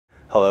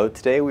Hello,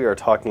 today we are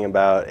talking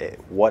about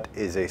what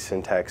is a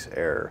syntax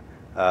error.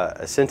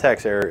 A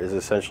syntax error is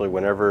essentially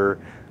whenever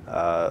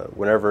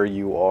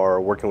you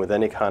are working with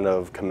any kind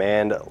of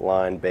command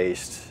line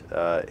based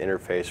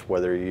interface,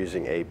 whether you're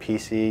using a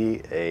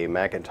PC, a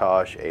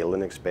Macintosh, a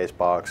Linux based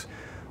box,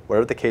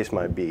 whatever the case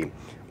might be,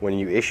 when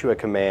you issue a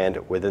command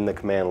within the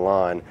command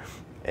line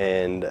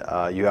and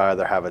you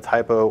either have a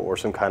typo or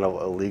some kind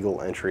of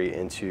illegal entry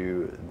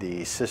into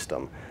the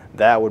system,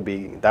 that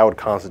would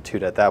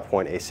constitute at that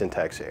point a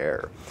syntax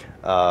error.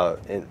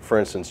 For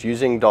instance,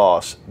 using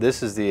DOS,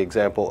 this is the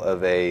example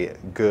of a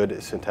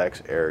good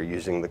syntax error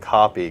using the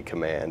copy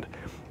command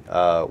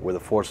with a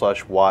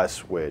 /y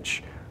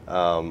switch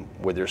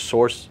with your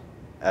source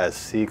as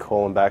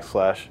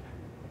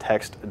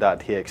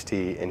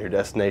c:\text.txt and your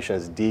destination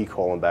as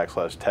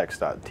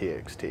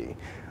d:\text.txt.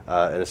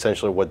 And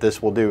essentially what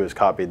this will do is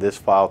copy this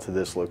file to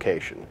this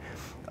location.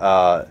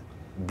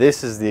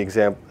 This is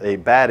a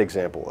bad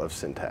example of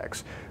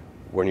syntax.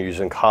 When you're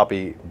using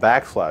copy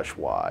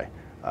 /y,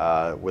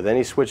 with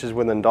any switches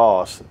within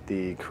DOS,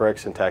 the correct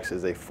syntax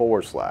is a /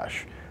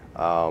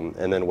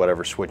 and then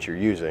whatever switch you're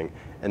using.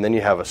 And then you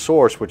have a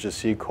source, which is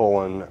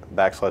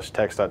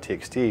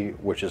c:\text.txt,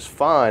 which is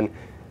fine,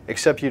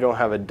 except you don't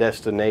have a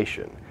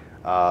destination.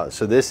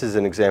 So this is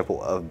an example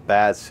of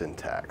bad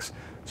syntax.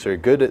 So your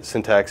good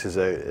syntax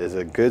is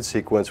a good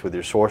sequence with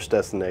your source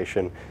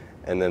destination,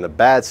 and then the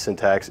bad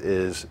syntax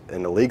is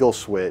an illegal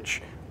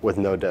switch with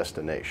no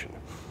destination.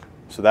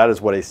 So that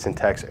is what a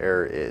syntax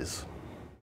error is.